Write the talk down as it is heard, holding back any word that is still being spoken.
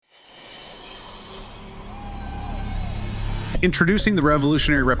Introducing the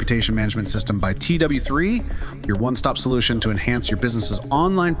revolutionary reputation management system by TW3, your one-stop solution to enhance your business's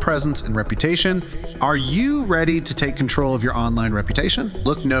online presence and reputation. Are you ready to take control of your online reputation?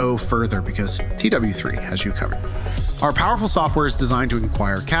 Look no further, because TW3 has you covered. Our powerful software is designed to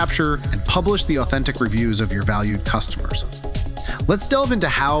acquire, capture, and publish the authentic reviews of your valued customers. Let's delve into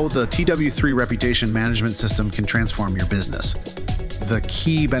how the TW3 reputation management system can transform your business. The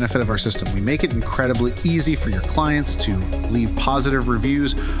key benefit of our system: we make it incredibly easy for your clients to leave positive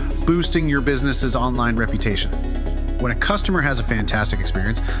reviews, boosting your business's online reputation. When a customer has a fantastic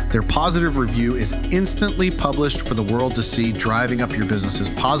experience, their positive review is instantly published for the world to see, driving up your business's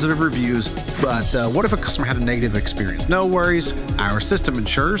positive reviews. But what if a customer had a negative experience? No worries. Our system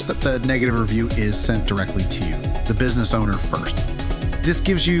ensures that the negative review is sent directly to you, the business owner, first. This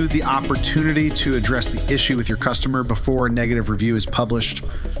gives you the opportunity to address the issue with your customer before a negative review is published,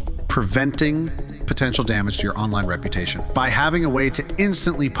 preventing potential damage to your online reputation. By having a way to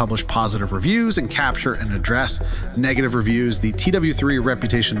instantly publish positive reviews and capture and address negative reviews, the TW3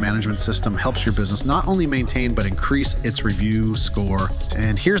 reputation management system helps your business not only maintain but increase its review score.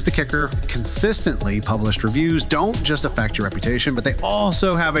 And here's the kicker: consistently published reviews don't just affect your reputation, but they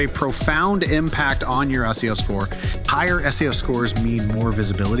also have a profound impact on your SEO score. Higher SEO scores mean more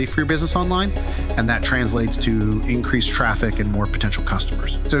visibility for your business online, and that translates to increased traffic and more potential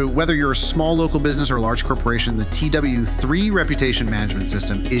customers. So whether you're a small local business or a large corporation, the TW3 reputation management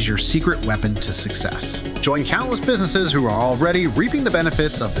system is your secret weapon to success. Join countless businesses who are already reaping the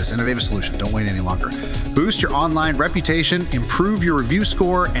benefits of this innovative solution. Don't wait any longer. Boost your online reputation, improve your review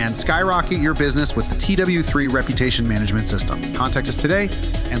score, and skyrocket your business with the TW3 reputation management system. Contact us today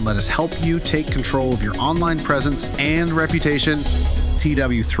and let us help you take control of your online presence and reputation.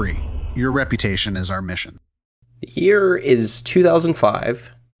 TW3, your reputation is our mission. The year is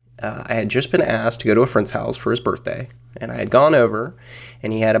 2005. I had just been asked to go to a friend's house for his birthday, and I had gone over,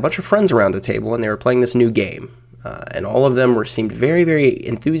 and he had a bunch of friends around the table, and they were playing this new game. And all of them seemed very, very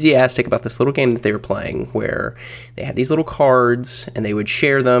enthusiastic about this little game that they were playing, where they had these little cards, and they would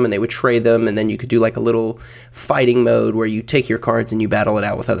share them, and they would trade them, and then you could do like a little fighting mode where you take your cards and you battle it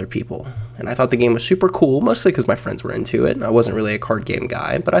out with other people. And I thought the game was super cool, mostly because my friends were into it, and I wasn't really a card game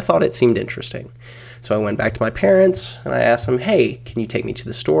guy, but I thought it seemed interesting. So I went back to my parents, and I asked them, hey, can you take me to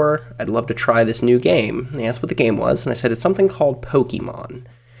the store? I'd love to try this new game. And they asked what the game was, and I said, it's something called Pokemon.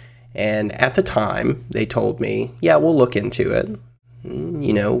 And at the time, they told me, yeah, we'll look into it.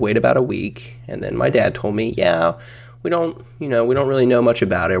 Wait about a week. And then my dad told me, yeah, we don't really know much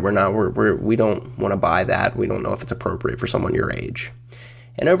about it. We don't want to buy that. We don't know if it's appropriate for someone your age.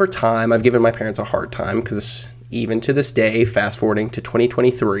 And over time, I've given my parents a hard time, because even to this day, fast forwarding to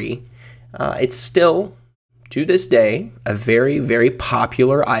 2023, it's still, to this day, a very, very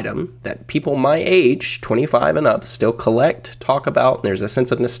popular item that people my age, 25 and up, still collect, talk about, and there's a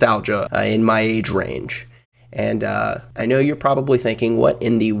sense of nostalgia in my age range. And I know you're probably thinking, what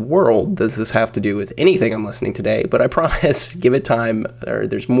in the world does this have to do with anything I'm listening today? But I promise, give it time, or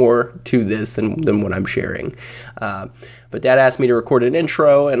there's more to this than what I'm sharing. But Dad asked me to record an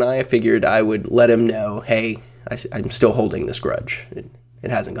intro, and I figured I would let him know, hey, I'm still holding this grudge. It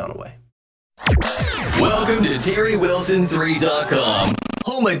hasn't gone away. Welcome to TerryWilson3.com,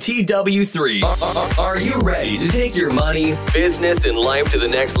 home of TW3. Are you ready to take your money, business, and life to the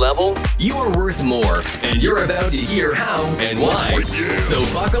next level? You are worth more, and you're about to hear how and why. So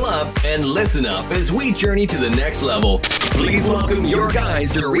buckle up and listen up as we journey to the next level. Please welcome your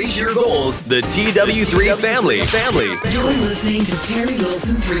guys to reach your goals, the TW3 family. You're listening to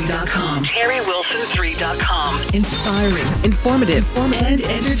TerryWilson3.com. TerryWilson3.com. Inspiring, informative, and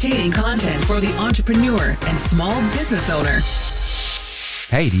entertaining content for the entrepreneur and small business owner.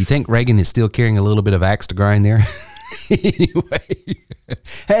 Hey, do you think Reagan is still carrying a little bit of axe to grind there? Anyway,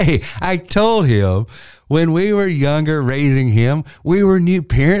 hey, I told him when we were younger raising him, we were new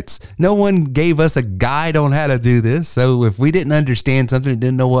parents. No one gave us a guide on how to do this. So if we didn't understand something,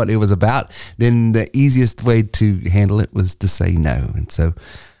 didn't know what it was about, then the easiest way to handle it was to say no. And so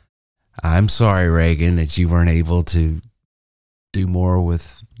I'm sorry, Reagan, that you weren't able to do more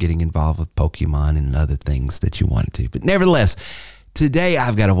with getting involved with Pokemon and other things that you wanted to. But nevertheless, today,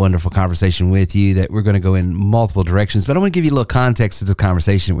 I've got a wonderful conversation with you that we're going to go in multiple directions, but I want to give you a little context to the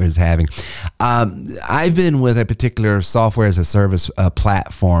conversation we was having. I've been with a particular software as a service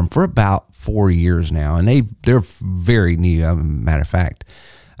platform for about 4 years now, and they're very new. Matter of fact,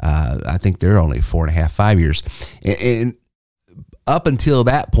 I think they're only 4.5, 5 years. And up until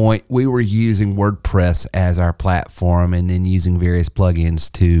that point, we were using WordPress as our platform and then using various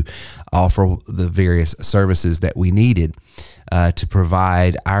plugins to offer the various services that we needed. to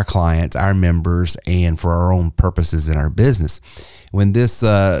provide our clients, our members, and for our own purposes in our business. When this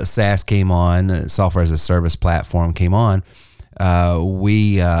SaaS came on, software as a service platform came on,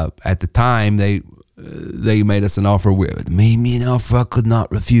 we at the time they made us an offer. Made me an offer I could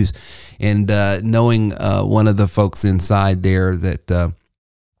not refuse. And knowing one of the folks inside there that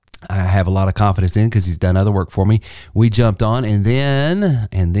I have a lot of confidence in because he's done other work for me, we jumped on. And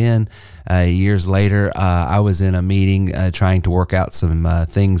then years later, I was in a meeting trying to work out some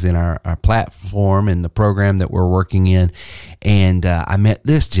things in our platform and the program that we're working in. And I met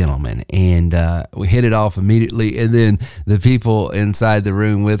this gentleman, and we hit it off immediately. And then the people inside the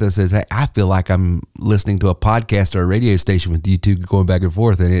room with us says, "Hey, I feel like I'm listening to a podcast or a radio station with you two going back and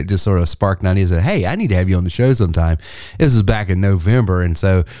forth." And it just sort of sparked an idea. Said, "Hey, I need to have you on the show sometime." This was back in November, and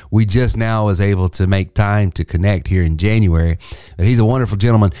so we just now was able to make time to connect here in January. But he's a wonderful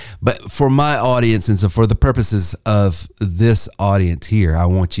gentleman. But for my audience, and so for the purposes of this audience here, I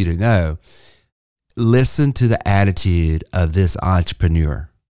want you to know, listen to the attitude of this entrepreneur.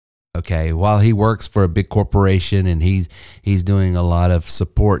 Okay, while he works for a big corporation and he's doing a lot of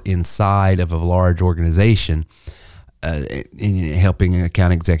support inside of a large organization, in helping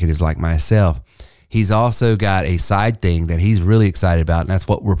account executives like myself, he's also got a side thing that he's really excited about, and that's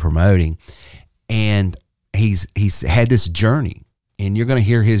what we're promoting. And he's had this journey, and you're going to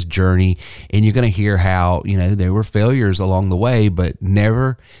hear his journey, and you're going to hear how, there were failures along the way, but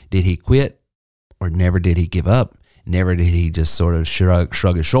never did he quit, or never did he give up. Never did he just sort of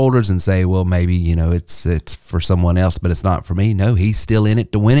shrug his shoulders and say, well, maybe, it's for someone else, but it's not for me. No, he's still in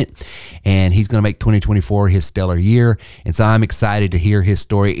it to win it. And he's going to make 2024 his stellar year. And so I'm excited to hear his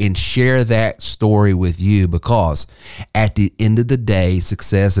story and share that story with you, because at the end of the day,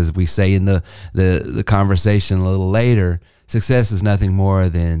 success, as we say in the conversation a little later, success is nothing more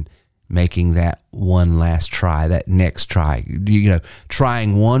than making that one last try, that next try,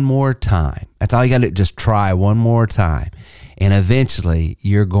 trying one more time. That's all you got to do. Just try one more time. And eventually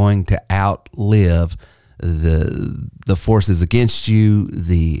you're going to outlive the forces against you,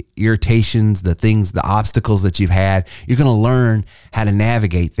 the irritations, the things, the obstacles that you've had. You're going to learn how to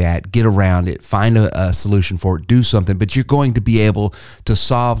navigate that, get around it, find a solution for it, do something, but you're going to be able to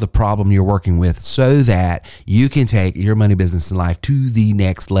solve the problem you're working with so that you can take your money, business, and life to the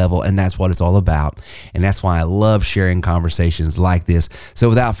next level. And that's what it's all about. And that's why I love sharing conversations like this. So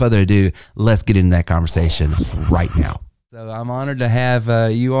without further ado, let's get into that conversation right now. So I'm honored to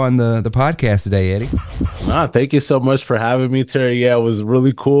have you on the podcast today, Eddy. Thank you so much for having me, Terry. Yeah, it was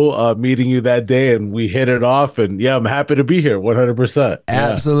really cool meeting you that day, and we hit it off. And yeah, I'm happy to be here, 100%.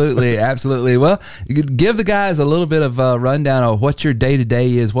 Absolutely, absolutely. Well, you could give the guys a little bit of a rundown of what your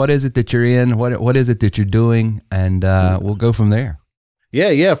day-to-day is. What is it that you're in? What is it that you're doing? And we'll go from there.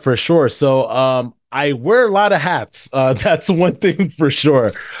 Yeah, for sure. So I wear a lot of hats. That's one thing for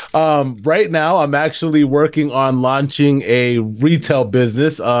sure. Right now, I'm actually working on launching a retail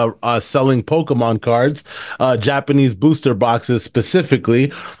business, selling Pokemon cards, Japanese booster boxes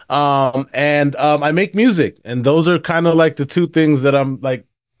specifically. And I make music. And those are kind of like the two things that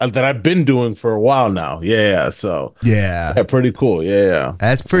that I've been doing for a while now. Yeah. So yeah, pretty cool. Yeah.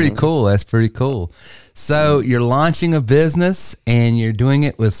 That's pretty cool. That's pretty cool. So you're launching a business and you're doing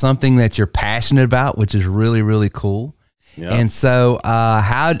it with something that you're passionate about, which is really, really cool. Yeah. And so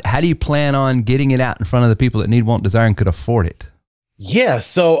how do you plan on getting it out in front of the people that need, want, desire, and could afford it? Yeah.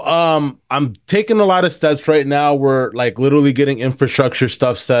 So I'm taking a lot of steps right now. We're like literally getting infrastructure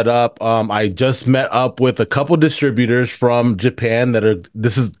stuff set up. I just met up with a couple distributors from Japan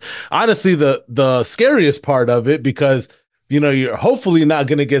this is honestly the scariest part of it, because you're hopefully not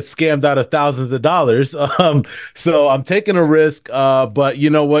going to get scammed out of thousands of dollars. So I'm taking a risk, but you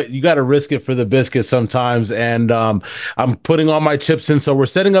know what? You got to risk it for the biscuit sometimes. And I'm putting all my chips in. So we're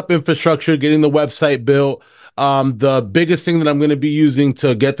setting up infrastructure, getting the website built. The biggest thing that I'm going to be using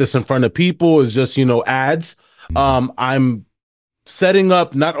to get this in front of people is just, ads. I'm setting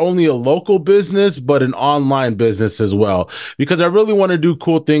up not only a local business, but an online business as well, because I really want to do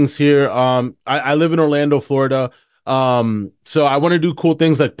cool things here. I live in Orlando, Florida. So I want to do cool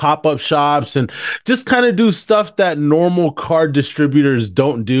things like pop-up shops and just kind of do stuff that normal card distributors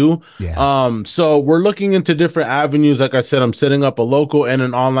don't do. Yeah. So we're looking into different avenues. Like I said, I'm setting up a local and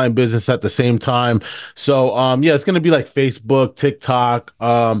an online business at the same time. So, yeah, it's going to be like Facebook, TikTok,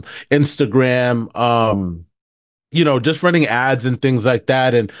 Instagram, just running ads and things like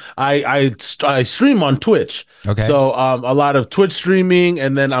that. And I stream on Twitch. Okay. So a lot of Twitch streaming,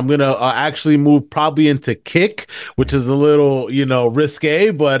 and then I'm going to actually move probably into Kick, which is a little, risque,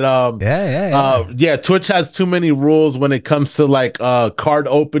 but yeah, Twitch has too many rules when it comes to like card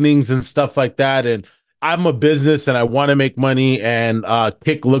openings and stuff like that. And I'm a business and I want to make money, and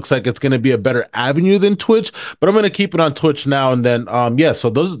Kick looks like it's going to be a better avenue than Twitch, but I'm going to keep it on Twitch now and then. Yeah, so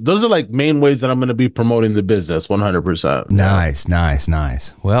those are like main ways that I'm going to be promoting the business 100%.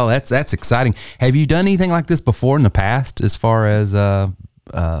 Nice. Well, that's exciting. Have you done anything like this before in the past as far as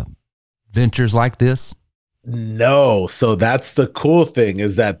ventures like this? No. So that's the cool thing,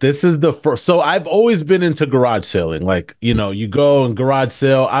 is that this is the first. So I've always been into garage selling. Like, you know, you go and garage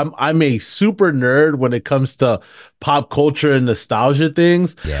sale. I'm a super nerd when it comes to pop culture and nostalgia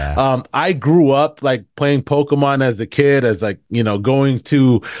things. Yeah. I grew up like playing Pokemon as a kid, as like, you know, going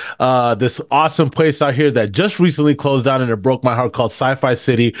to this awesome place out here that just recently closed down and it broke my heart, called Sci-Fi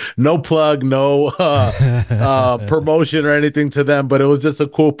City. No plug, no promotion or anything to them, but it was just a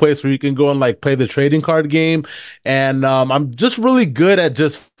cool place where you can go and like play the trading card game. And I'm just really good at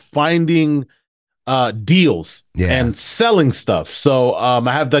just finding deals and selling stuff. So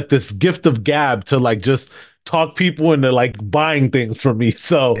I have like this gift of gab to like just talk people into like buying things from me.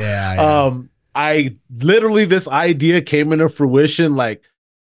 So I literally, this idea came into fruition like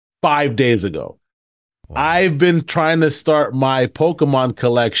 5 days ago. Wow. I've been trying to start my Pokemon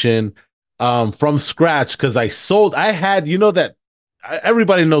collection from scratch, because I had, you know, that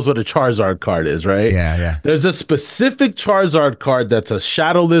everybody knows what a Charizard card is, right? Yeah. There's a specific Charizard card that's a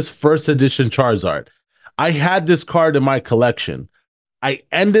shadowless first edition Charizard. I had this card in my collection. I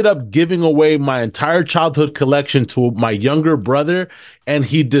ended up giving away my entire childhood collection to my younger brother, and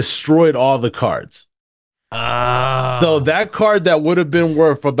he destroyed all the cards. So that card that would have been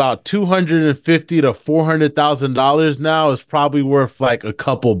worth about $250,000 to $400,000 now is probably worth like a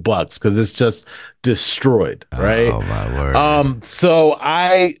couple bucks, because it's just destroyed, right? Oh my word. So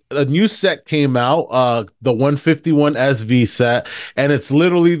a new set came out, the 151 SV set, and it's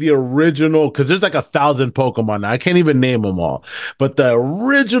literally the original, because there's like 1,000 Pokemon now. I can't even name them all, but the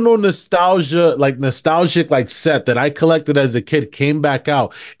original nostalgic like set that I collected as a kid came back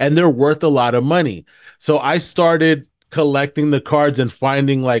out, and they're worth a lot of money. So I started collecting the cards and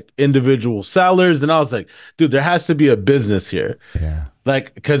finding like individual sellers, and I was like, dude, there has to be a business here. Yeah.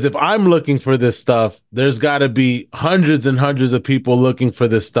 Like, because if I'm looking for this stuff, there's got to be hundreds and hundreds of people looking for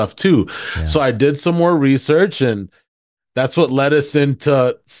this stuff too. Yeah. So I did some more research, and that's what led us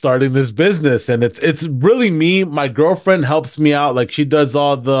into starting this business. And it's really me. My girlfriend helps me out. Like, she does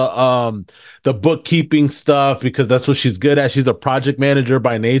all the bookkeeping stuff, because that's what she's good at. She's a project manager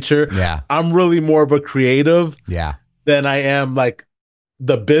by nature. Yeah. I'm really more of a creative than I am like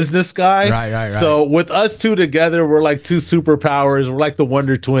the business guy. Right. So with us two together, we're like two superpowers. We're like the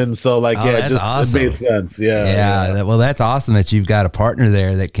Wonder Twins. So like, awesome. It made sense. Yeah. Well, that's awesome that you've got a partner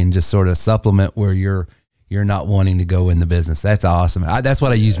there that can just sort of supplement where you're not wanting to go in the business. That's awesome. That's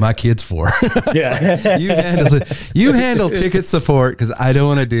what I use my kids for. Yeah. You handle ticket support, because I don't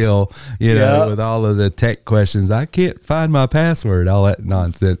want to deal, with all of the tech questions. I can't find my password, all that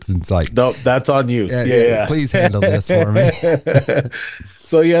nonsense. And it's like, nope, that's on you. Yeah. Please handle this for me.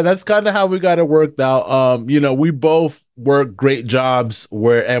 So yeah, that's kind of how we got it worked out. We both work great jobs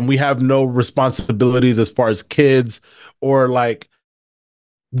and we have no responsibilities as far as kids or like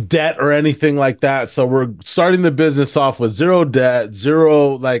debt or anything like that. So we're starting the business off with zero debt,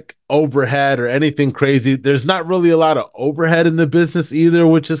 zero like overhead or anything crazy. There's not really a lot of overhead in the business either,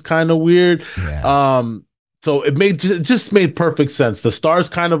 which is kind of weird. Yeah. So it just made perfect sense. The stars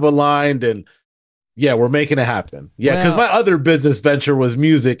kind of aligned, and yeah, we're making it happen. Yeah, because my other business venture was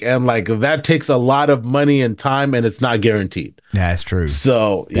music, and like that takes a lot of money and time, and it's not guaranteed. That's true.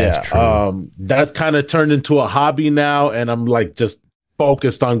 So that's true. That kind of turned into a hobby now, and I'm like just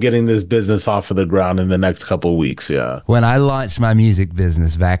focused on getting this business off of the ground in the next couple of weeks. Yeah. When I launched my music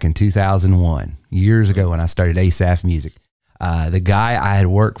business back in 2001, years ago, when I started ASAF Music, the guy I'd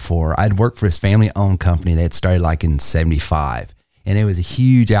worked for his family owned company that had started like in 75. And it was a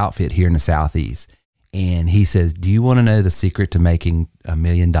huge outfit here in the Southeast. And he says, do you want to know the secret to making $1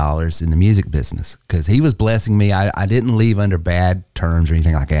 million in the music business? Because he was blessing me. I didn't leave under bad terms or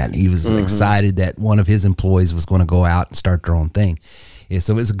anything like that. And he was excited that one of his employees was going to go out and start their own thing. Yeah,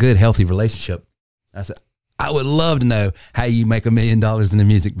 so it's a good, healthy relationship. I said, I would love to know how you make $1 million in the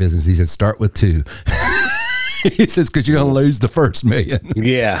music business. He said, start with 2. He says, because you're going to lose the first $1 million.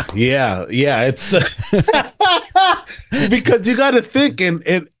 Yeah. It's because you got to think,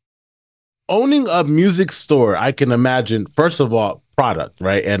 and owning a music store, I can imagine, first of all, product,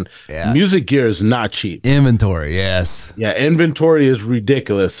 right? And music gear is not cheap. Inventory, yes. Yeah, inventory is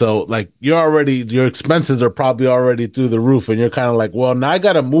ridiculous. So like your expenses are probably already through the roof, and you're kind of like, well, now I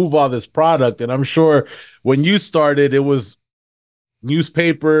got to move all this product. And I'm sure when you started, it was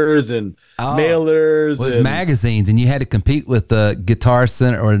newspapers and mailers. Was and magazines, and you had to compete with the Guitar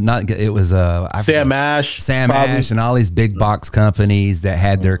Center, or not, it was Sam Ash, and all these big box companies that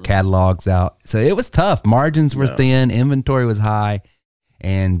had their catalogs out. So it was tough. Margins were thin, inventory was high.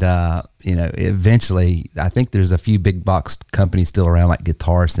 And, eventually, I think there's a few big box companies still around, like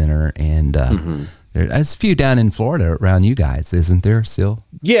Guitar Center, and there's a few down in Florida around you guys, isn't there still?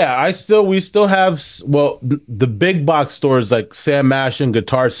 Yeah, we still have, the big box stores like Sam Ash and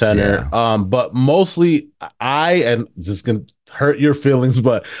Guitar Center, but mostly and this is going to hurt your feelings,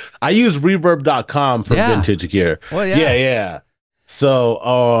 but I use reverb.com for vintage gear. Well, yeah. So,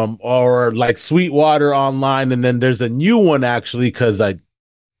 or like Sweetwater online, and then there's a new one actually, because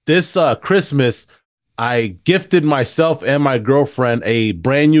this Christmas, I gifted myself and my girlfriend a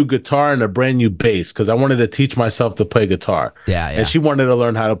brand new guitar and a brand new bass because I wanted to teach myself to play guitar. Yeah. And she wanted to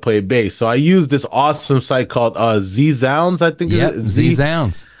learn how to play bass. So I used this awesome site called Z Sounds, I think. Yep, Z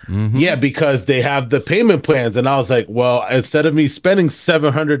Sounds. Mm-hmm. Yeah, because they have the payment plans. And I was like, well, instead of me spending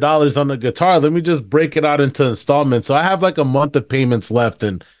 $700 on the guitar, let me just break it out into installments. So I have like a month of payments left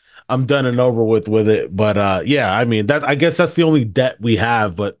and I'm done and over with it. But I mean, I guess that's the only debt we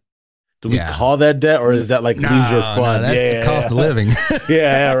have. But do we call that debt, or is that like leisure fun? No, that's the cost of living.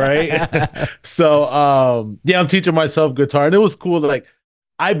 yeah, right. So I'm teaching myself guitar, and it was cool. Like,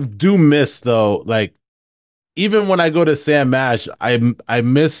 I do miss though, like, even when I go to Sam Ash, I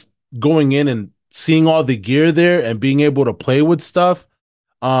miss going in and seeing all the gear there and being able to play with stuff.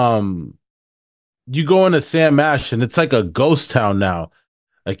 You go into Sam Ash and it's like a ghost town now.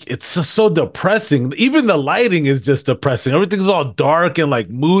 Like, it's just so depressing. Even the lighting is just depressing. Everything's all dark and like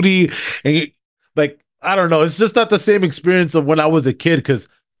moody, and like, I don't know. It's just not the same experience of when I was a kid. Because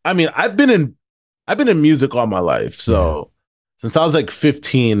I mean, I've been in music all my life. So since I was like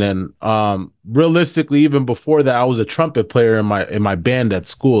 15, and realistically, even before that, I was a trumpet player in my band at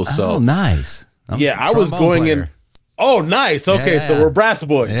school. So nice. I was going player. Oh, nice. Okay, so we're brass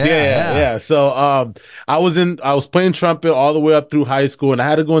boys. Yeah. So I was playing trumpet all the way up through high school, and I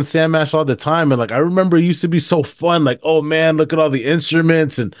had to go in Sam Ash all the time. And like, I remember it used to be so fun. Like, oh man, look at all the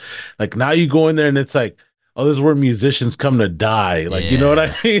instruments, and like now you go in there and it's like, oh, this is where musicians come to die. Like, you know what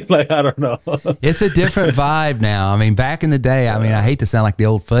I mean? Like, I don't know. It's a different vibe now. I mean, back in the day, I mean, I hate to sound like the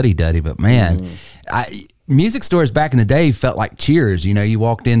old fuddy-duddy, but man, music stores back in the day felt like Cheers. You know, you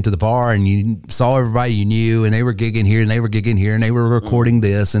walked into the bar and you saw everybody you knew, and they were gigging here and they were gigging here and they were recording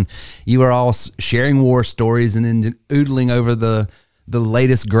this, and you were all sharing war stories and then oodling over the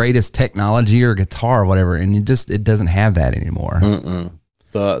latest, greatest technology or guitar or whatever. And it doesn't have that anymore.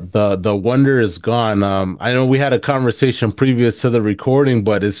 The wonder is gone. I know we had a conversation previous to the recording,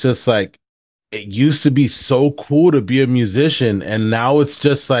 but it's just like, it used to be so cool to be a musician, and now it's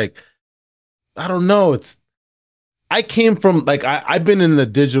just like, I don't know. I came from, like, I've been in the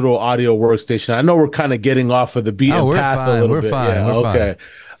digital audio workstation. I know we're kind of getting off of the beaten path a little bit. Okay.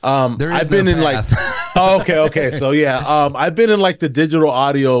 I've been in like, okay. So I've been in like the digital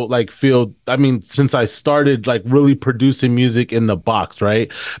audio like field. I mean, since I started like really producing music in the box,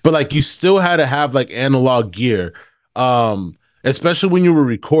 right? But like, you still had to have like analog gear, especially when you were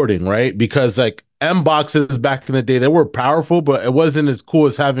recording, right? Because like M boxes back in the day, they were powerful, but it wasn't as cool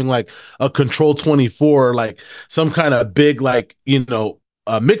as having like a Control 24, like some kind of big, like,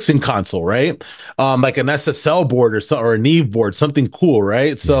 mixing console, right? Like an SSL board or a Neve board, something cool,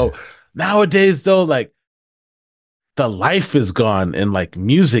 right? So nowadays though, like, the life is gone, and like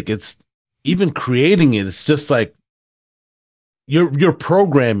music, it's even creating it's just like you're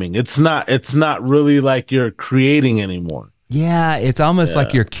programming. It's not really like you're creating anymore. Yeah, it's almost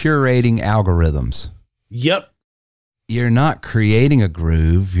like you're curating algorithms. Yep. You're not creating a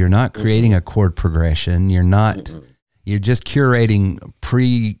groove. You're not creating a chord progression. You're just curating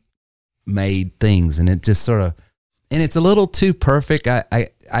pre-made things. And it just and it's a little too perfect. I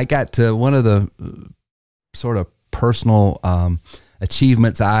got to one of the sort of personal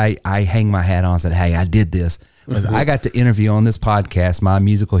achievements I hang my hat on and said, hey, I did this. I got to interview on this podcast my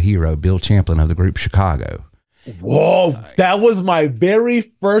musical hero, Bill Champlin of the group Chicago. Whoa, that was my very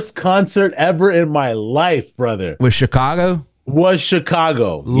first concert ever in my life, brother. Was Chicago? Love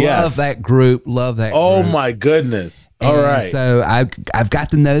that group. Love that Oh group. My goodness. All and right. So I've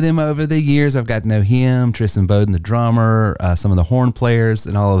got to know them over the years. I've got to know him, Tristan Bowden, the drummer, some of the horn players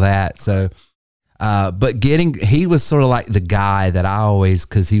and all of that. So, but he was sort of like the guy that I always,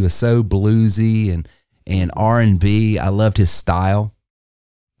 cause he was so bluesy and R&B. I loved his style.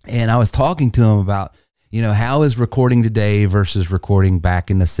 And I was talking to him about, how is recording today versus recording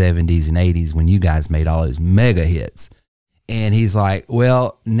back in the 70s and 80s when you guys made all those mega hits? And he's like,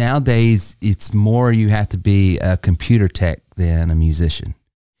 well, nowadays it's more you have to be a computer tech than a musician.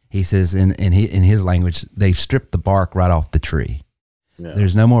 He says in his language, they've stripped the bark right off the tree. Yeah.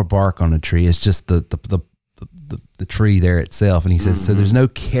 There's no more bark on the tree. It's just the tree there itself. And he says, so there's no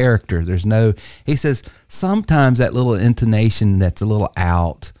character. He says, sometimes that little intonation that's a little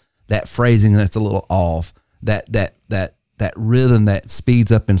out, that phrasing that's a little off, that rhythm that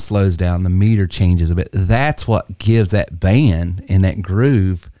speeds up and slows down, the meter changes a bit. That's what gives that band and that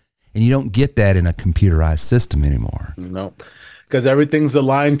groove. And you don't get that in a computerized system anymore. Nope. Because everything's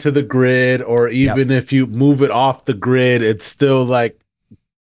aligned to the grid, or even if you move it off the grid, it's still like,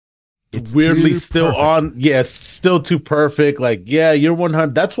 it's weirdly still perfect. On. Yeah, it's still too perfect. Like, yeah, you're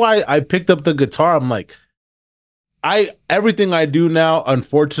 100. That's why I picked up the guitar. I'm like, everything I do now,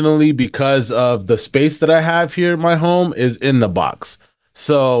 unfortunately, because of the space that I have here in my home, is in the box.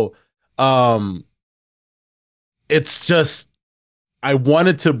 So, it's just, I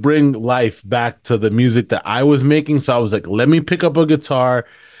wanted to bring life back to the music that I was making. So I was like, let me pick up a guitar.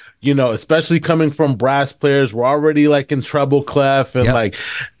 You know, especially coming from brass players, we're already like in treble clef, and like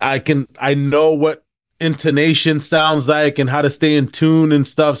I know what intonation sounds like and how to stay in tune and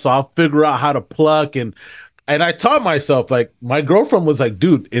stuff. So I'll figure out how to pluck, and I taught myself. Like, my girlfriend was like,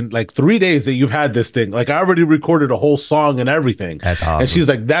 dude, in like 3 days that you've had this thing, like I already recorded a whole song and everything. That's awesome. And she's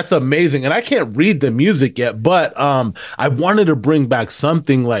like, that's amazing. And I can't read the music yet, but I wanted to bring back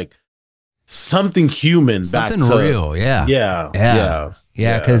something like something human, something back to real.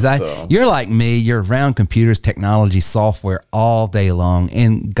 Yeah, because you're like me, you're around computers, technology, software all day long,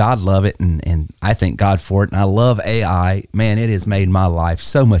 and God love it, and I thank God for it, and I love AI. Man, it has made my life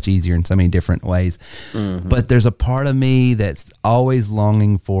so much easier in so many different ways. But there's a part of me that's always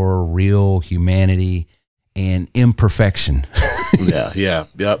longing for real humanity and imperfection.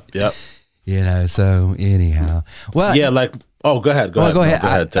 Yep. You know, so anyhow. Well, yeah, like, oh, go ahead. Go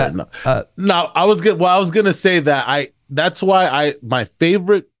ahead. I was gonna say that that's why my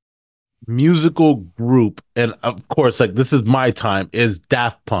favorite musical group, and of course, like, this is my time, is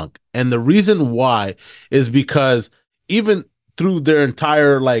Daft Punk. And the reason why is because even through their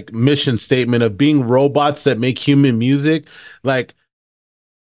entire like mission statement of being robots that make human music, like,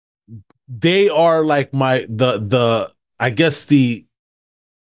 they are like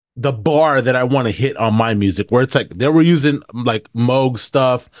the bar that I want to hit on my music, where it's like they were using like Moog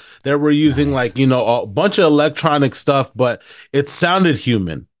stuff, they were using like, you know, a bunch of electronic stuff, but it sounded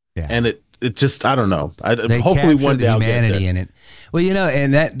human. And it just, I don't know. Hopefully one day I'll get there. In it. Well, you know,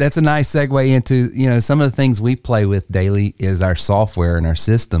 and that's a nice segue into, you know, some of the things we play with daily is our software and our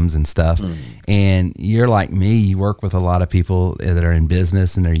systems and stuff. And you're like me, you work with a lot of people that are in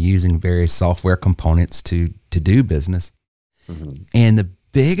business and they're using various software components to do business. And the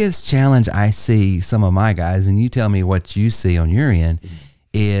biggest challenge I see some of my guys, and you tell me what you see on your end,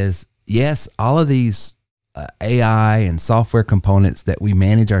 is yes, all of these AI and software components that we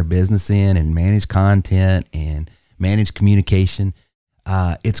manage our business in and manage content and manage communication,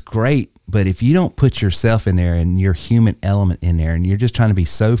 it's great. But if you don't put yourself in there and your human element in there, and you're just trying to be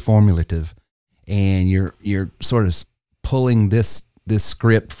so formulative, and you're sort of pulling this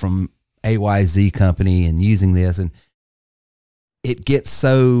script from AYZ company and using this, and it gets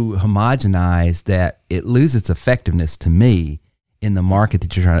so homogenized that it loses its effectiveness to me in the market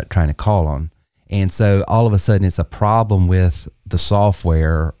that you're trying to call on. And so all of a sudden it's a problem with the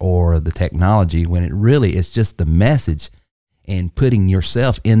software or the technology, when it really is just the message and putting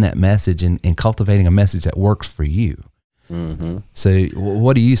yourself in that message and cultivating a message that works for you. So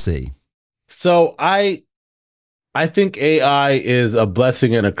what do you see? So I think AI is a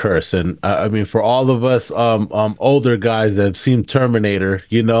blessing and a curse. And I mean, for all of us older guys that have seen Terminator,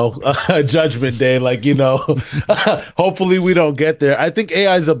 you know, Judgment Day, like, you know, hopefully we don't get there. I think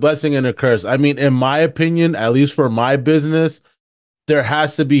AI is a blessing and a curse. I mean, in my opinion, at least for my business, there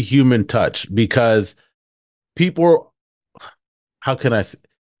has to be human touch, because people, how can I say?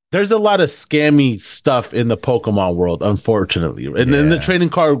 There's a lot of scammy stuff in the Pokemon world, unfortunately, and in the trading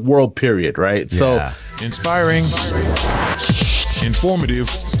card world, period, right? So inspiring, informative,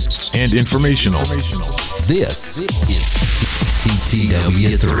 and informational. This is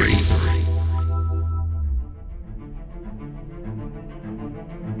TTW3.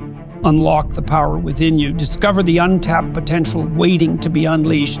 Unlock the power within you. Discover the untapped potential waiting to be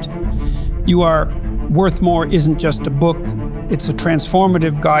unleashed. You Are Worth More isn't just a book. It's a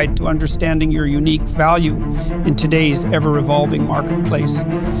transformative guide to understanding your unique value in today's ever-evolving marketplace.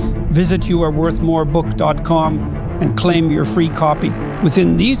 Visit youareworthmorebook.com and claim your free copy.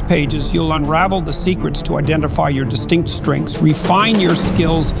 Within these pages, you'll unravel the secrets to identify your distinct strengths, refine your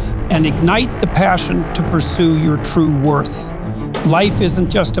skills, and ignite the passion to pursue your true worth. Life isn't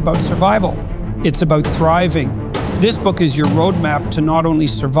just about survival, it's about thriving. This book is your roadmap to not only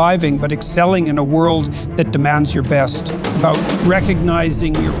surviving, but excelling in a world that demands your best. It's about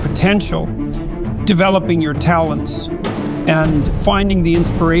recognizing your potential, developing your talents, and finding the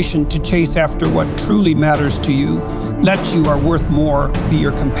inspiration to chase after what truly matters to you. Let You Are Worth More be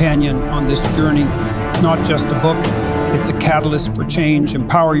your companion on this journey. It's not just a book, it's a catalyst for change.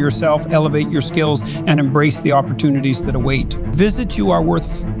 Empower yourself, elevate your skills, and embrace the opportunities that await. Visit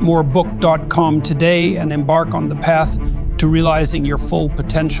youareworthmorebook.com today and embark on the path to realizing your full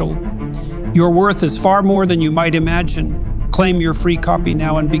potential. Your worth is far more than you might imagine. Claim your free copy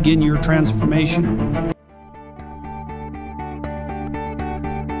now and begin your transformation.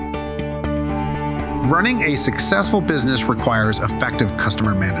 Running a successful business requires effective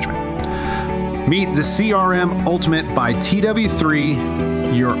customer management. Meet the CRM Ultimate by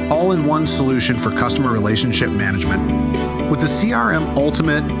TW3, your all-in-one solution for customer relationship management. With the CRM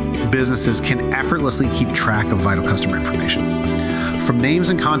Ultimate, businesses can effortlessly keep track of vital customer information. From names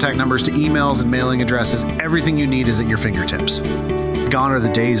and contact numbers to emails and mailing addresses, everything you need is at your fingertips. Gone are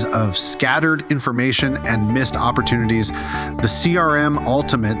the days of scattered information and missed opportunities. The CRM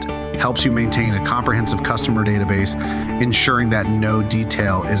Ultimate helps you maintain a comprehensive customer database, ensuring that no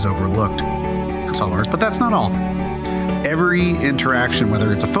detail is overlooked. That's all ours, but that's not all. Every interaction,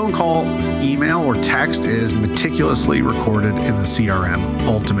 whether it's a phone call, email, or text, is meticulously recorded in the CRM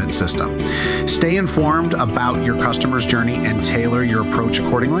Ultimate system. Stay informed about your customer's journey and tailor your approach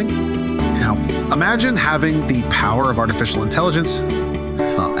accordingly. Now, imagine having the power of artificial intelligence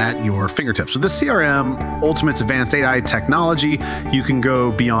at your fingertips. With the CRM Ultimate's advanced AI technology, you can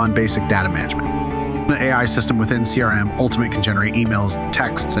go beyond basic data management. The AI system within CRM Ultimate can generate emails,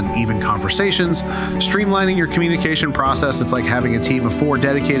 texts, and even conversations, streamlining your communication process. It's like having a team of 4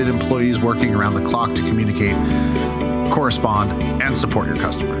 dedicated employees working around the clock to communicate, correspond, and support your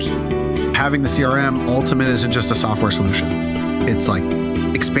customers. Having the CRM Ultimate isn't just a software solution. It's like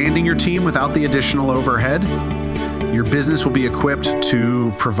expanding your team without the additional overhead. Your business will be equipped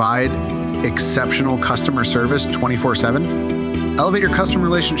to provide exceptional customer service 24/7. Elevate your customer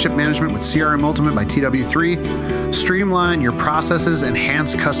relationship management with CRM Ultimate by TW3. Streamline your processes,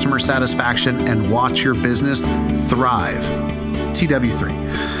 enhance customer satisfaction, and watch your business thrive. TW3.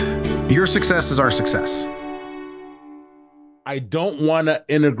 Your success is our success. I don't want to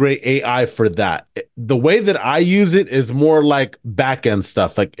integrate AI for that. The way that I use it is more like back-end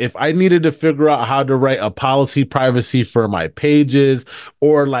stuff. Like if I needed to figure out how to write a policy privacy for my pages,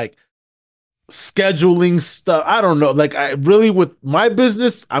 or like scheduling stuff, I don't know. Like I really, with my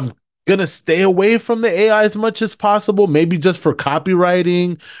business, I'm gonna stay away from the AI as much as possible. Maybe just for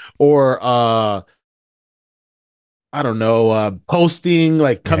copywriting or I don't know, posting,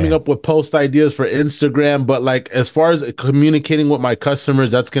 like coming up with post ideas for Instagram. But like, as far as communicating with my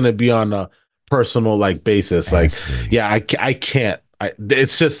customers, that's going to be on a personal like basis. Like, yeah, I can't,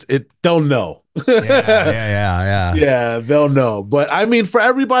 it's just, they'll know. Yeah, they'll know. But I mean, for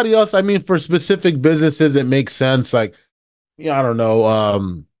everybody else, I mean, for specific businesses, it makes sense. Like, yeah, I don't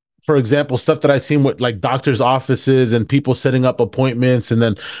know. For example, stuff that I've seen with like doctors' offices and people setting up appointments, and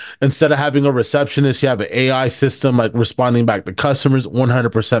then instead of having a receptionist, you have an AI system like responding back to customers.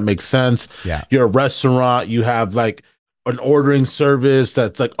 100% makes sense. Yeah, you're a restaurant, you have like an ordering service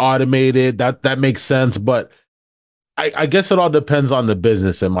that's like automated. That makes sense. But I guess it all depends on the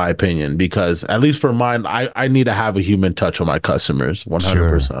business, in my opinion, because at least for mine, I need to have a human touch with my customers.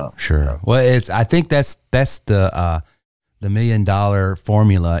 100%. Sure. Well, I think that's the $1 million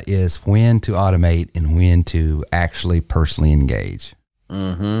formula is when to automate and when to actually personally engage.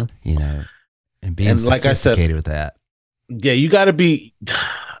 You know, and being sophisticated with that. Yeah, you got to be.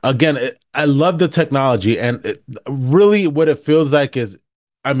 Again, I love the technology, and really, what it feels like is,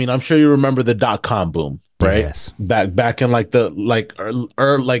 I mean, I'm sure you remember the .com boom, right? Yes. Back in like the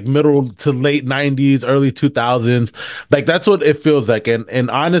middle to late 90s, early 2000s. Like that's what it feels like,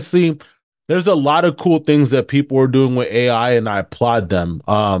 and honestly, there's a lot of cool things that people are doing with AI, and I applaud them.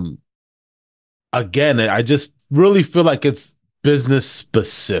 Again, I just really feel like it's business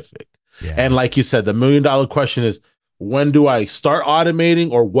specific. Yeah. And like you said, the $1 million question is, when do I start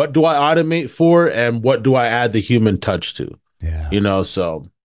automating, or what do I automate for, and what do I add the human touch to? Yeah. You know, so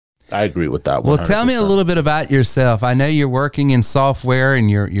I agree with that. 100%. Well, tell me a little bit about yourself. I know you're working in software, and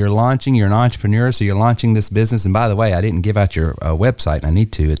you're launching. You're an entrepreneur, so you're launching this business. And by the way, I didn't give out your website. I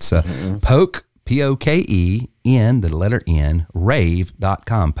need to. It's POKEN, the letter N,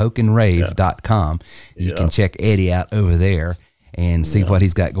 rave.com, pokeandrave.com. You can check Eddy out over there and see what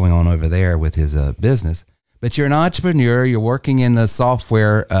he's got going on over there with his business. But you're an entrepreneur. You're working in the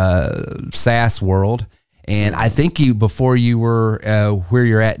software SaaS world. And I think before you were where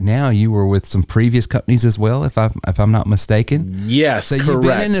you're at now, you were with some previous companies as well, if I'm not mistaken. Yes, so correct. You've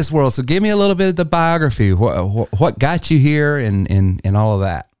been in this world. So give me a little bit of the biography. What got you here and all of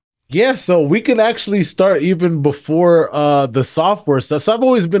that? Yeah, so we can actually start even before the software stuff. So I've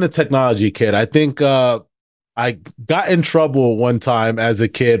always been a technology kid. I think I got in trouble one time as a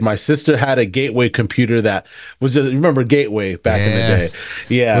kid. My sister had a Gateway computer that was just, remember Gateway back in the day?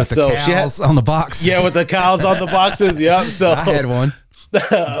 Yeah. With the cows on the box. Yeah, with the cows on the boxes. Yep. So I had one.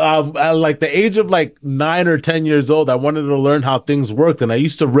 At like the age of like 9 or 10 years old, I wanted to learn how things worked. And I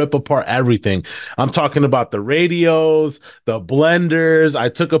used to rip apart everything. I'm talking about the radios, the blenders. I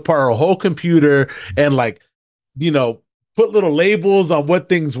took apart a whole computer and put little labels on what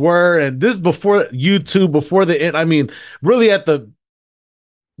things were. And this before YouTube, before really at the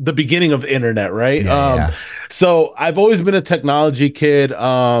beginning of the internet, right? So I've always been a technology kid.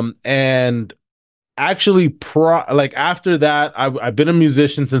 And actually after that, I've been a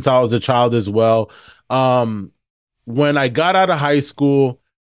musician since I was a child as well. When I got out of high school,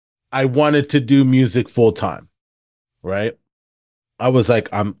 I wanted to do music full time, right? I was like,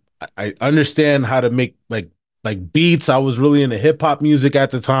 I understand how to make like beats. I was really into hip hop music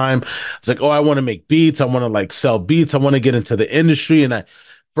at the time. It's like, I want to make beats. I want to like sell beats. I want to get into the industry. And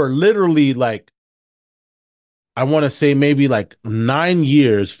for literally I want to say maybe like 9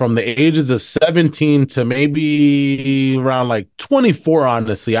 years, from the ages of 17 to maybe around like 24,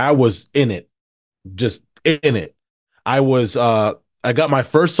 honestly, I was in it, just in it. I got my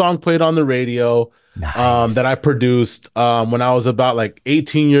first song played on the radio. Nice. That I produced when I was about like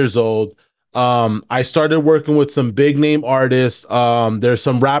 18 years old. I started working with some big name artists. There's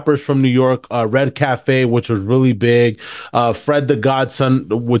some rappers from New York, Red Cafe, which was really big. Fred the Godson,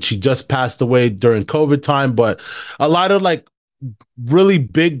 which he just passed away during COVID time, but a lot of like really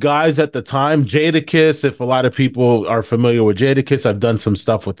big guys at the time. Jadakiss, if a lot of people are familiar with Jadakiss, I've done some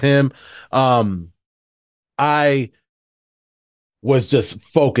stuff with him. I was just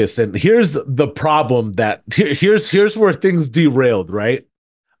focused, and here's the problem here's where things derailed, right?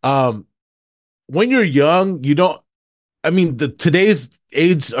 When you're young, today's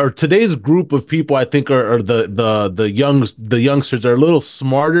age or today's group of people, I think are the youngsters are a little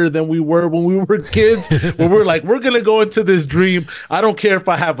smarter than we were when we were kids. When we're like, we're gonna go into this dream. I don't care if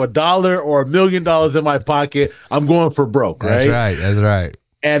I have $1 or $1 million in my pocket. I'm going for broke. Right? That's right.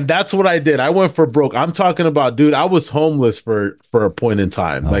 And that's what I did. I went for broke. I'm talking about, dude, I was homeless for a point in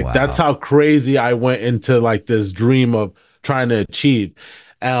time. Wow. That's how crazy I went into like this dream of trying to achieve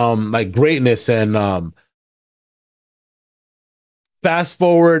like greatness. And fast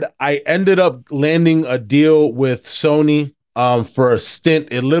forward, I ended up landing a deal with Sony for a stint.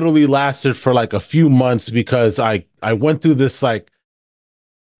 It literally lasted for like a few months because I went through this like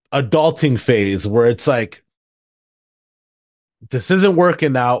adulting phase where it's like, this isn't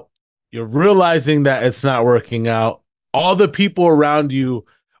working out. You're realizing that it's not working out. All the people around you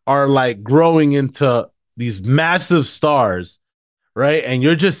are like growing into these massive stars, right? And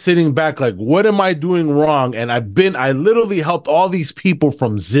you're just sitting back like, what am I doing wrong? And I literally helped all these people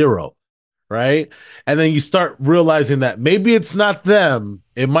from zero, right? And then you start realizing that maybe it's not them,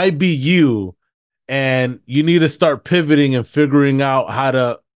 it might be you, and you need to start pivoting and figuring out how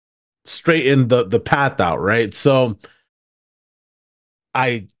to straighten the path out, right? So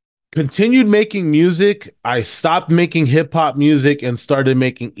I continued making music. I stopped making hip hop music and started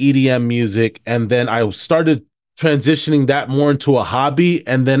making EDM music. And then I started transitioning that more into a hobby.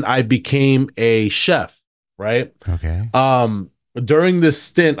 And then I became a chef, right? Okay. During this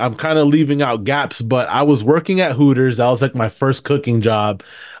stint, I'm kind of leaving out gaps, but I was working at Hooters. That was like my first cooking job.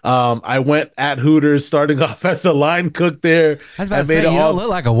 I went at Hooters starting off as a line cook there. I was about to say, you don't look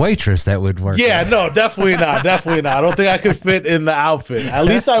like a waitress that would work. Yeah, no, definitely not. Definitely not. I don't think I could fit in the outfit. At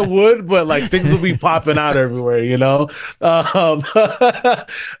least I would, but like things would be popping out everywhere, you know? So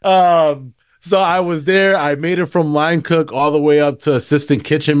I was there. I made it from line cook all the way up to assistant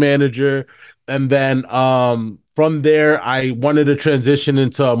kitchen manager. And then from there, I wanted to transition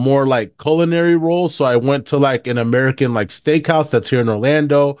into a more like culinary role. So I went to like an American like steakhouse that's here in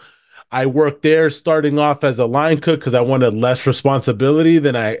Orlando. I worked there starting off as a line cook because I wanted less responsibility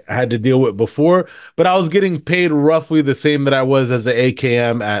than I had to deal with before. But I was getting paid roughly the same that I was as an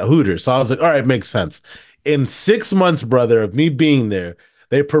AKM at Hooters. So I was like, all right, makes sense. In 6 months, brother, of me being there,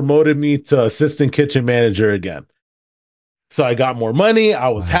 they promoted me to assistant kitchen manager again. So I got more money. I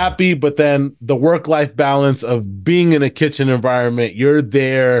was happy, but then the work-life balance of being in a kitchen environment, you're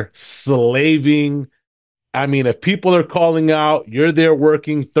there slaving. I mean, if people are calling out, you're there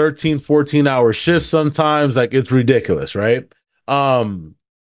working 13, 14-hour shifts sometimes. Like, it's ridiculous, right? I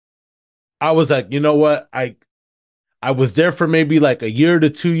was like, you know what? I was there for maybe like a year to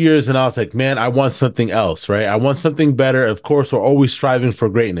 2 years, and I was like, man, I want something else, right? I want something better. Of course, we're always striving for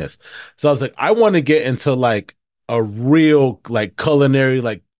greatness. So I was like, I want to get into like a real like culinary,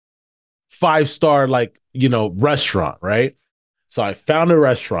 like 5-star, like, restaurant, right? So I found a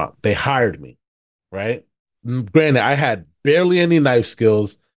restaurant. They hired me, right? Granted, I had barely any knife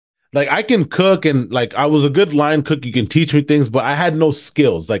skills. Like, I can cook, and like I was a good line cook. You can teach me things, but I had no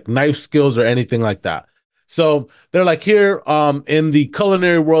skills, like knife skills or anything like that. So they're like, here, in the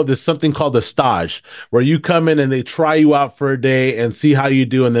culinary world, there's something called a stage, where you come in and they try you out for a day and see how you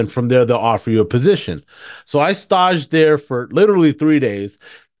do, and then from there they'll offer you a position. So I staged there for literally 3 days,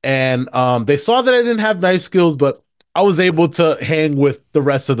 and they saw that I didn't have knife skills, but I was able to hang with the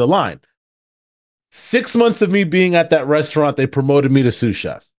rest of the line. 6 months of me being at that restaurant, they promoted me to sous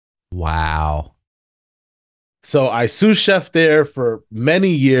chef. Wow. So I sous chef there for many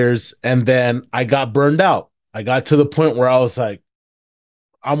years, and then I got burned out. I got to the point where I was like,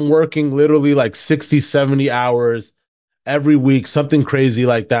 I'm working literally like 60, 70 hours every week, something crazy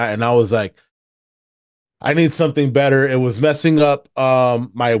like that. And I was like, I need something better. It was messing up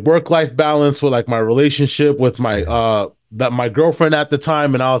my work-life balance with like my relationship with my girlfriend at the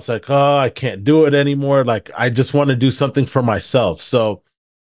time. And I was like, oh, I can't do it anymore. Like, I just want to do something for myself. So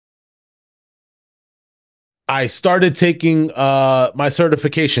I started taking my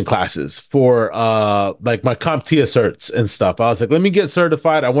certification classes for like my CompTIA certs and stuff. I was like, let me get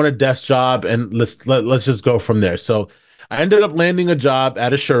certified. I want a desk job, and let's just go from there. So I ended up landing a job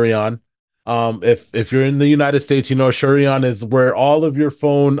at a Shurion. If you're in the United States, Shurion is where all of your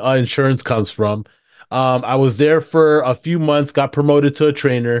phone insurance comes from. I was there for a few months, got promoted to a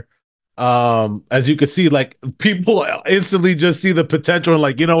trainer. As you can see, like, people instantly just see the potential and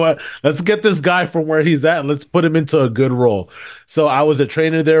like, you know what, let's get this guy from where he's at and let's put him into a good role. So I was a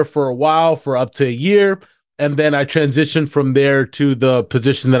trainer there for a while, for up to a year. And then I transitioned from there to the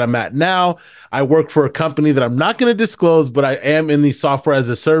position that I'm at now. I work for a company that I'm not going to disclose, but I am in the software as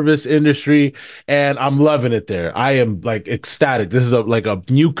a service industry, and I'm loving it there. I am like ecstatic. This is like a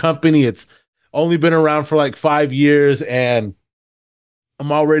new company. It's only been around for like 5 years, and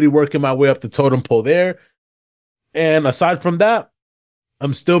I'm already working my way up the totem pole there. And aside from that,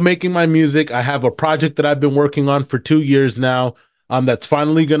 I'm still making my music. I have a project that I've been working on for 2 years now, that's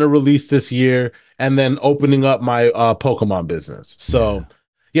finally going to release this year, and then opening up my Pokemon business. So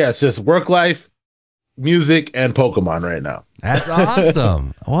yeah, it's just work life, music, and Pokemon right now. That's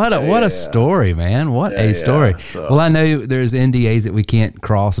awesome. What a story, man. What a story. So, well, I know there's NDAs that we can't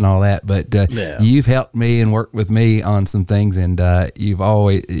cross and all that, but you've helped me and worked with me on some things, and you've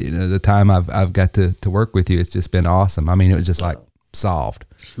always, the time I've got to work with you, it's just been awesome. I mean, it was just like solved.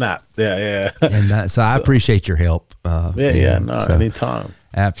 Snap. Yeah. And so I appreciate your help. Anytime.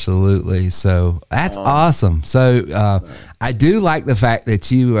 Absolutely. So that's awesome. So I do like the fact that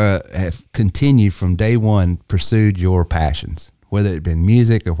you have continued from day one, pursued your passions, whether it been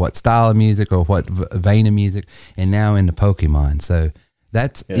music or what style of music or what vein of music, and now into Pokemon. So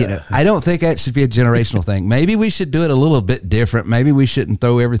that's, I don't think that should be a generational thing. Maybe we should do it a little bit different. Maybe we shouldn't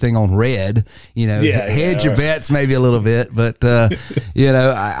throw everything on red, hedge your bets maybe a little bit, but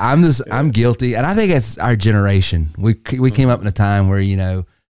I'm guilty. And I think it's our generation. We came up in a time where,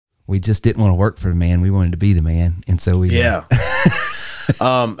 we just didn't want to work for the man. We wanted to be the man. And so we, and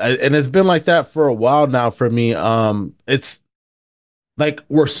it's been like that for a while now for me. It's like,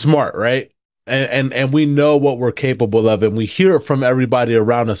 we're smart, right? And we know what we're capable of, and we hear it from everybody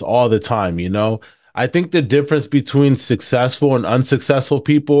around us all the time. I think the difference between successful and unsuccessful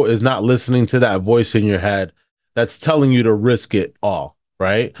people is not listening to that voice in your head that's telling you to risk it all,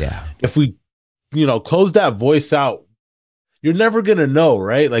 right? Yeah. If we, close that voice out, you're never gonna know,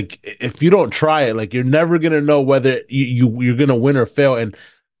 right? Like, if you don't try it, like, you're never gonna know whether you're gonna win or fail. And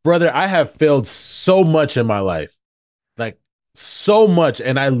brother, I have failed so much in my life, like, so much,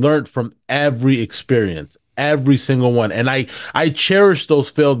 and I learned from every experience, every single one. And I cherish those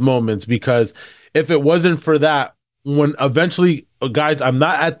failed moments, because if it wasn't for that, when eventually, guys, I'm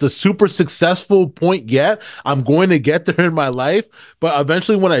not at the super successful point yet. I'm going to get there in my life, but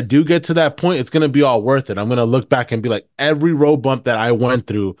eventually when I do get to that point, it's going to be all worth it. I'm going to look back and be like, every road bump that I went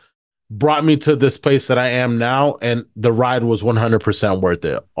through brought me to this place that I am now, and the ride was 100% worth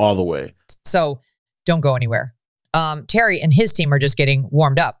it all the way. So don't go anywhere. Terry and his team are just getting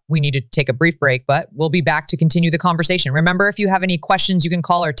warmed up. We need to take a brief break, but we'll be back to continue the conversation. Remember, if you have any questions, you can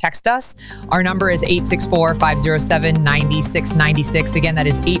call or text us. Our number is 864-507-9696. Again, that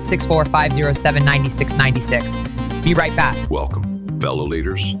is 864-507-9696. Be right back. Welcome, fellow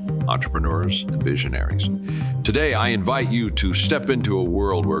leaders, entrepreneurs, and visionaries. Today, I invite you to step into a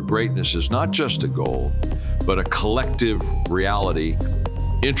world where greatness is not just a goal, but a collective reality.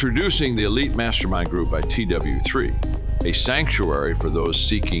 Introducing the Elite Mastermind Group by TW3, a sanctuary for those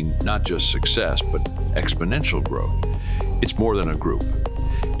seeking not just success, but exponential growth. It's more than a group.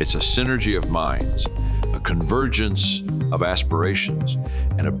 It's a synergy of minds, a convergence of aspirations,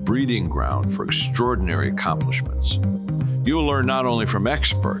 and a breeding ground for extraordinary accomplishments. You'll learn not only from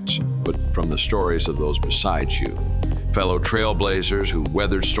experts, but from the stories of those beside you, fellow trailblazers who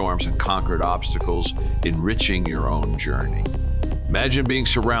weathered storms and conquered obstacles, enriching your own journey. Imagine being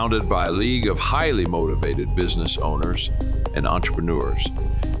surrounded by a league of highly motivated business owners and entrepreneurs,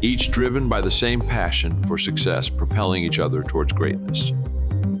 each driven by the same passion for success, propelling each other towards greatness.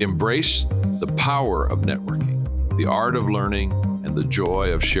 Embrace the power of networking, the art of learning, and the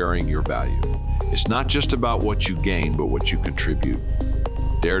joy of sharing your value. It's not just about what you gain, but what you contribute.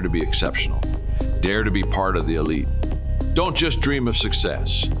 Dare to be exceptional. Dare to be part of the elite. Don't just dream of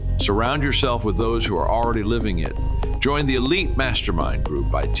success. Surround yourself with those who are already living it. Join the Elite Mastermind Group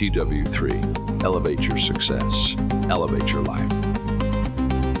by TW3. Elevate your success. Elevate your life.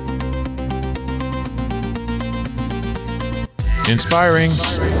 Inspiring,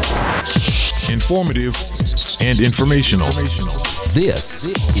 informative, and informational. This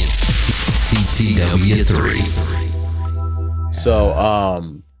is TW3. So,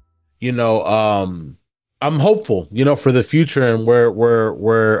 I'm hopeful, for the future and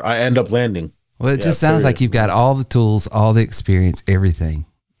where I end up landing. Well, it just sounds like you've got all the tools, all the experience, everything.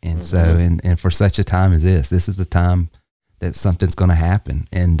 And so, and for such a time as this is the time that something's going to happen.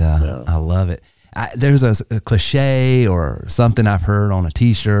 And I love it. There's a cliche or something I've heard on a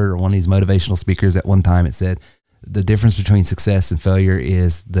t-shirt or one of these motivational speakers at one time. It said, the difference between success and failure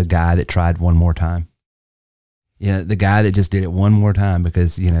is the guy that tried one more time. The guy that just did it one more time,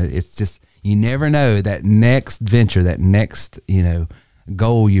 because, it's just, you never know that next venture, that next,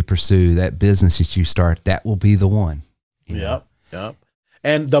 goal you pursue, that business that you start, that will be the one. Yep.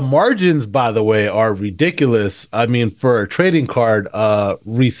 And the margins, by the way, are ridiculous. I mean, for a trading card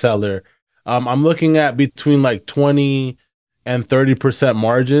reseller, I'm looking at between like 20 and 30%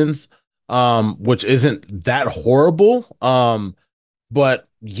 margins, which isn't that horrible. But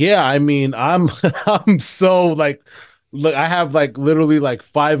yeah, I mean, I'm so like, look, I have like literally like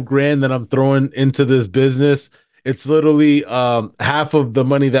 $5,000 that I'm throwing into this business. It's literally half of the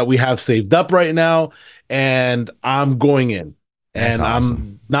money that we have saved up right now, and I'm going in. That's awesome.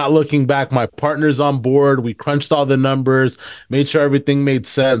 I'm not looking back. My partner's on board. We crunched all the numbers, made sure everything made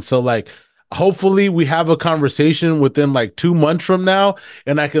sense. So like, hopefully we have a conversation within like 2 months from now,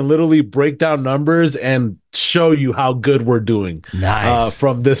 and I can literally break down numbers and show you how good we're doing. Nice.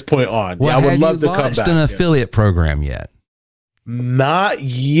 From this point on. Well, I would love to come back. Have you launched an affiliate program yet? Not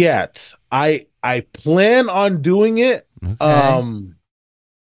yet. I plan on doing it. Okay.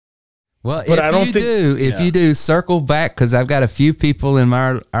 Well, but if you do, circle back, because I've got a few people in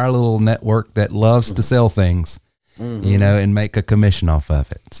our little network that loves to sell things, and make a commission off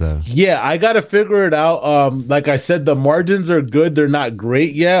of it. So yeah, I got to figure it out. Like I said, the margins are good. They're not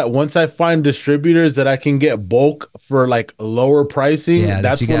great yet. Once I find distributors that I can get bulk for like lower pricing,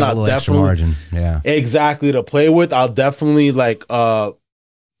 that's when I'll definitely margin. Yeah, exactly, to play with. I'll definitely like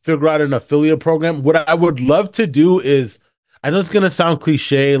figure out an affiliate program. What I would love to do is, I know it's going to sound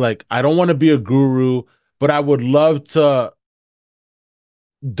cliche, like I don't want to be a guru, but I would love to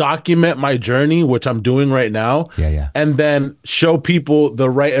document my journey, which I'm doing right now. Yeah. And then show people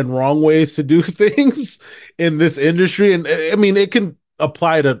the right and wrong ways to do things in this industry. And I mean, it can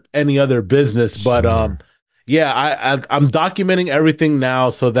apply to any other business, but I'm documenting everything now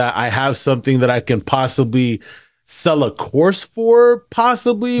so that I have something that I can possibly sell a course for,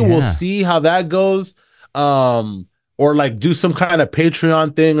 possibly. Yeah. We'll see how that goes. Or like do some kind of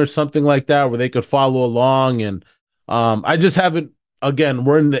Patreon thing or something like that where they could follow along. And I just haven't, again,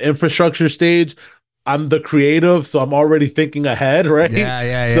 we're in the infrastructure stage. I'm the creative, so I'm already thinking ahead, right?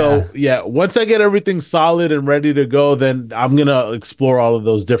 Yeah. So yeah, once I get everything solid and ready to go, then I'm going to explore all of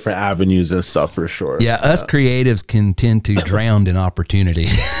those different avenues and stuff for sure. Yeah, us creatives can tend to drown in opportunity.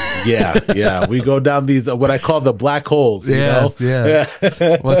 Yeah. We go down these, what I call the black holes. Yes, you know?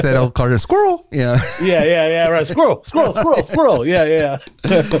 yeah. What's that old card? Squirrel. Yeah. Yeah. Right. Squirrel. Yeah.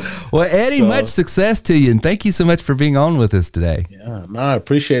 Well, Eddie, much success to you. And thank you so much for being on with us today. Yeah, no, I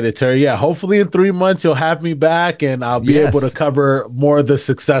appreciate it, Terry. Yeah, hopefully in 3 months you'll have me back and I'll be able to cover more of the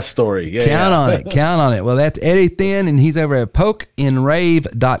success story. Count on it. Well, that's Eddy Thin, and he's over at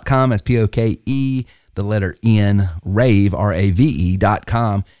pokeinrave.com. That's POKE, the letter N, rave,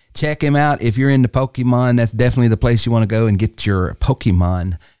 RAVE.com. Check him out. If you're into Pokemon, that's definitely the place you want to go and get your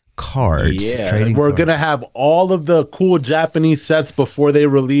Pokemon cards. Yeah, we're going to have all of the cool Japanese sets before they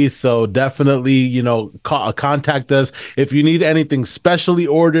release. So definitely, contact us. If you need anything specially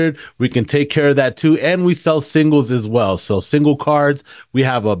ordered, we can take care of that too. And we sell singles as well. So single cards, we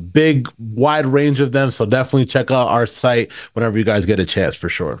have a big, wide range of them. So definitely check out our site whenever you guys get a chance for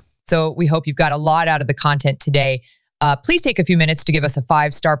sure. So we hope you've got a lot out of the content today. Please take a few minutes to give us a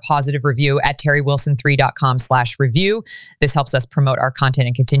 5-star positive review at terrywilson3.com/review. This helps us promote our content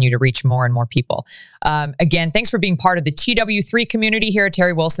and continue to reach more and more people. Again, thanks for being part of the TW3 community here at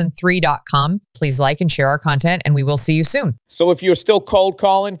terrywilson3.com. Please like and share our content, and we will see you soon. So if you're still cold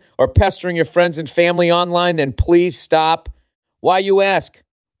calling or pestering your friends and family online, then please stop. Why, you ask?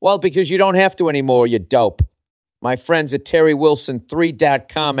 Well, because you don't have to anymore, you dope. My friends at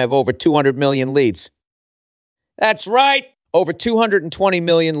terrywilson3.com have over 200 million leads. That's right. Over 220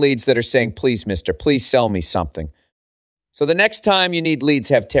 million leads that are saying, please, mister, please sell me something. So the next time you need leads,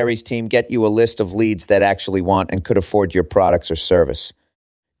 have Terry's team get you a list of leads that actually want and could afford your products or service.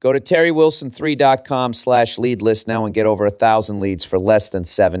 Go to terrywilson3.com/lead list now and get over 1,000 leads for less than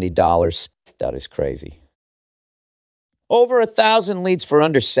 $70. That is crazy. Over 1,000 leads for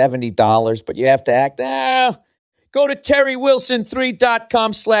under $70, but you have to act, Go to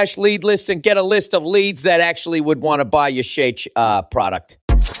terrywilson3.com/lead list and get a list of leads that actually would want to buy your Shake product.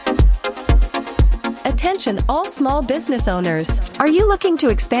 Attention all small business owners. Are you looking to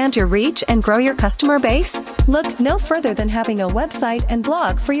expand your reach and grow your customer base? Look no further than having a website and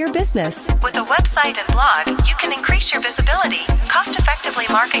blog for your business. With a website and blog, you can increase your visibility, cost-effectively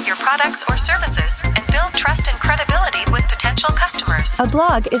market your products or services, and build trust and credibility with potential customers. A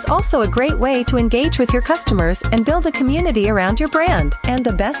blog is also a great way to engage with your customers and build a community around your brand. And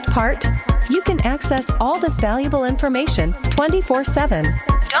the best part? You can access all this valuable information 24/7.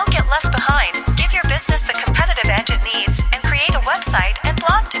 Don't get left behind. Give your business the competitive edge it needs and create a website and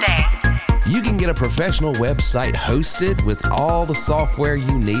blog today. You can get a professional website hosted with all the software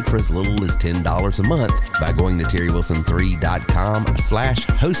you need for as little as $10 a month by going to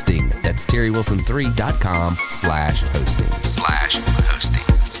terrywilson3.com/hosting. That's terrywilson3.com/hosting.